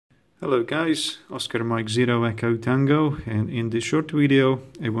Hello guys, Oscar Mike 0 Echo Tango, and in this short video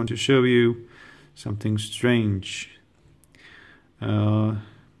I want to show you something strange.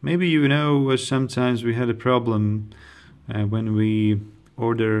 Maybe you know sometimes we had a problem when we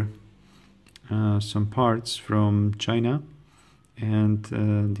order some parts from China, and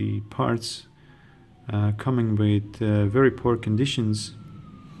the parts coming with very poor conditions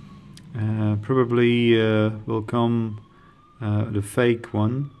probably will come the fake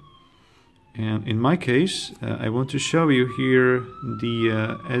one. And in my case, I want to show you here the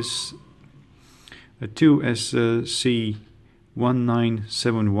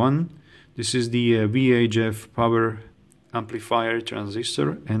 2SC1971. This is the VHF power amplifier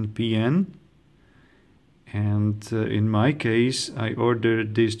transistor NPN. And in my case, I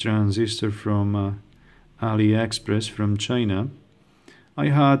ordered this transistor from AliExpress from China. I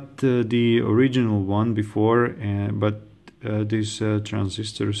had the original one before, but these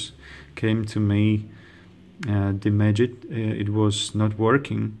transistors came to me damaged. It was not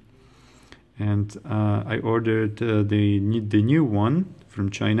working, and I ordered the new one from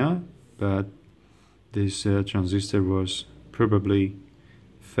China, but this transistor was probably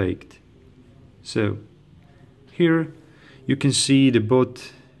faked. So here you can see the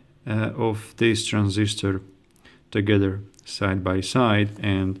both of this transistor together side by side,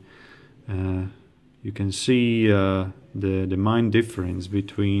 and you can see the main difference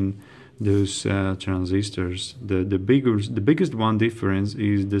between those transistors. The biggest one difference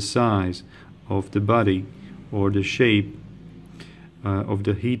is the size of the body or the shape of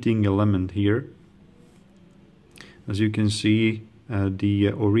the heating element here. As you can see, the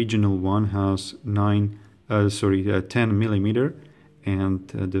original one has 10 millimeter, and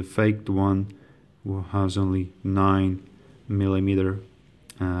the faked one has only 9 millimeter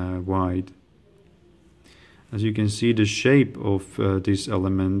wide. As you can see, the shape of this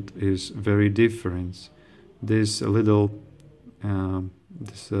element is very different. This little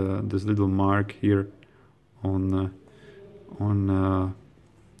this little mark here on the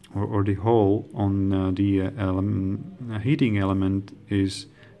hole on the heating element is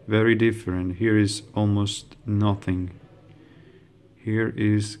very different. Here is almost nothing. Here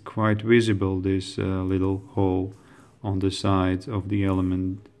is quite visible, this little hole on the sides of the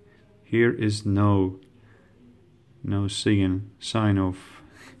element. Here is no sign of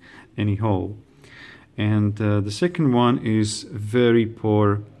any hole. And the second one is very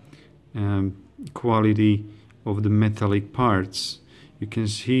poor quality of the metallic parts. You can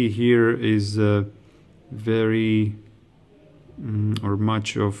see here is very or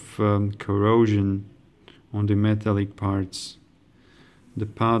much of corrosion on the metallic parts. The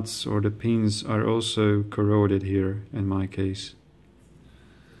pads or the pins are also corroded here in my case.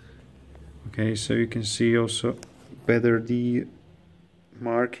 Okay, so you can see also better the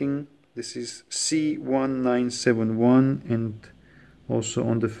marking. This is C1971, and also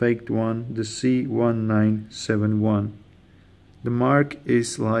on the faked one the C1971. The mark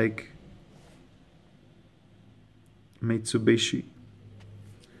is like Mitsubishi.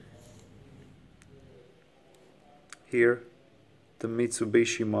 Here the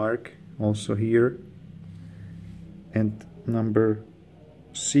Mitsubishi mark, also here, and number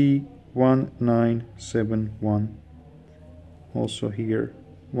C1971 also here,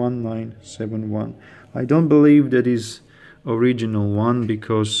 1971. I don't believe that is original one,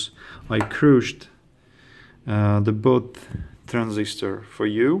 because I crushed the both transistor for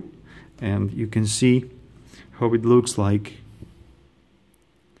you, and you can see how it looks like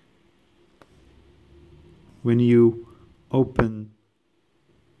when you open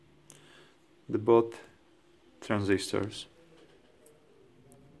the both transistors.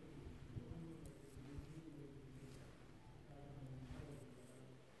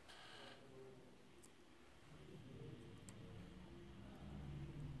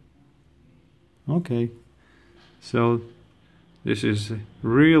 Okay, so this is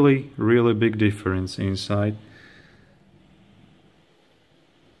really big difference inside.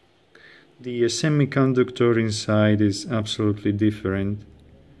 The semiconductor inside is absolutely different,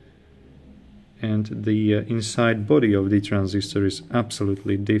 and the inside body of the transistor is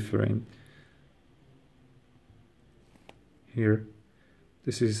absolutely different. Here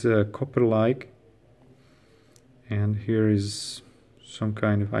this is copper-like, and here is some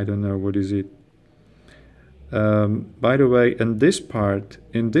kind of, I don't know what is it. By the way, in this part,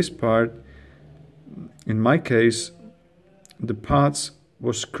 in my case, the parts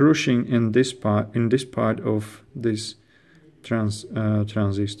was crushing in this part of this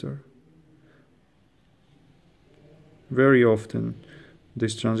transistor. Very often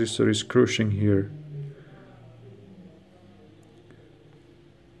this transistor is crushing here.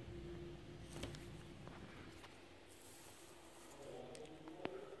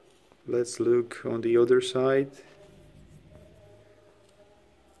 Let's look on the other side.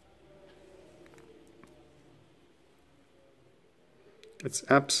 It's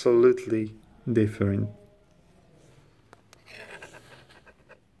absolutely different.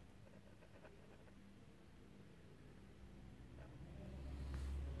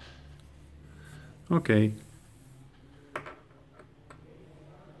 Okay.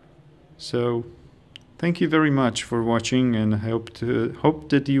 So thank you very much for watching, and I hope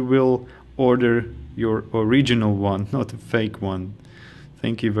that you will order your original one, not a fake one.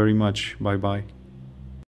 Thank you very much. Bye bye.